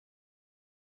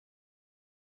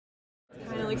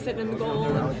like sitting in the goal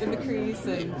and in the crease.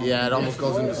 And yeah, it almost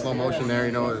goes into slow motion there,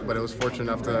 you know. But it was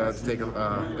fortunate enough to take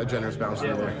a generous bounce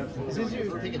from there. Is it easier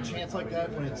to take a chance like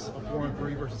that when it's a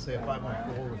 4-on-3 versus say a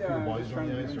 5-on-4 with 4 bodies on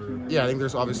the ice? Or? Yeah, I think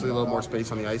there's obviously a little more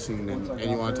space on the ice, and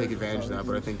you want to take advantage of that.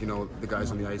 But I think, you know, the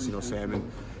guys on the ice, you know, Sam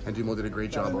and Dumo did a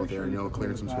great job out there, you know,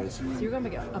 clearing some space. So you're going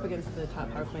up against the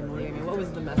top power play in the league. I mean, what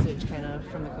was the message kind of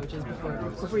from the coaches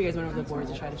before you guys went over the boards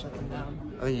to try to shut them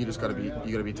down? I think you just got to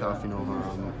be tough, you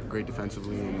know, great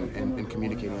defensively and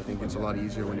communicating. I think it's a lot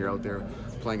easier when you're out there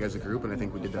playing as a group, and I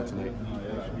think we did that tonight.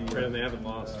 Brandon, they haven't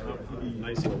lost. How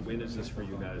nice of a win is this for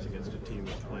you guys against a team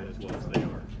that's playing as well as they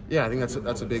are? Yeah, I think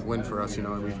that's a big win for us. You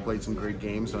know, we've played some great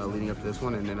games leading up to this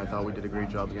one, and then I thought we did a great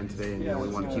job again today, and you know, we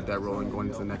want to keep that rolling going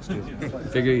into the next two.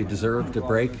 Figure you deserved a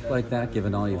break like that,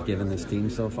 given all you've given this team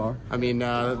so far? I mean,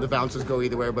 the bounces go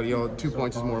either way, but you know, 2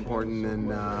 points is more important than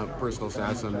personal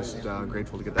stats. I'm just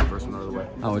grateful to get that first one out of the way.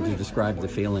 How would you describe the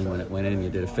feeling when it went in? You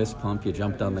did a fist pump, you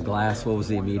jumped on the glass. What was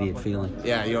the immediate feeling?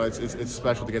 Yeah, you know, it's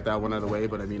special to get that one out of the way,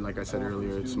 but I mean, like I said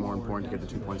earlier, it's more important to get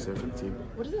the 2 points there for the team.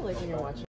 What is it like when you're watching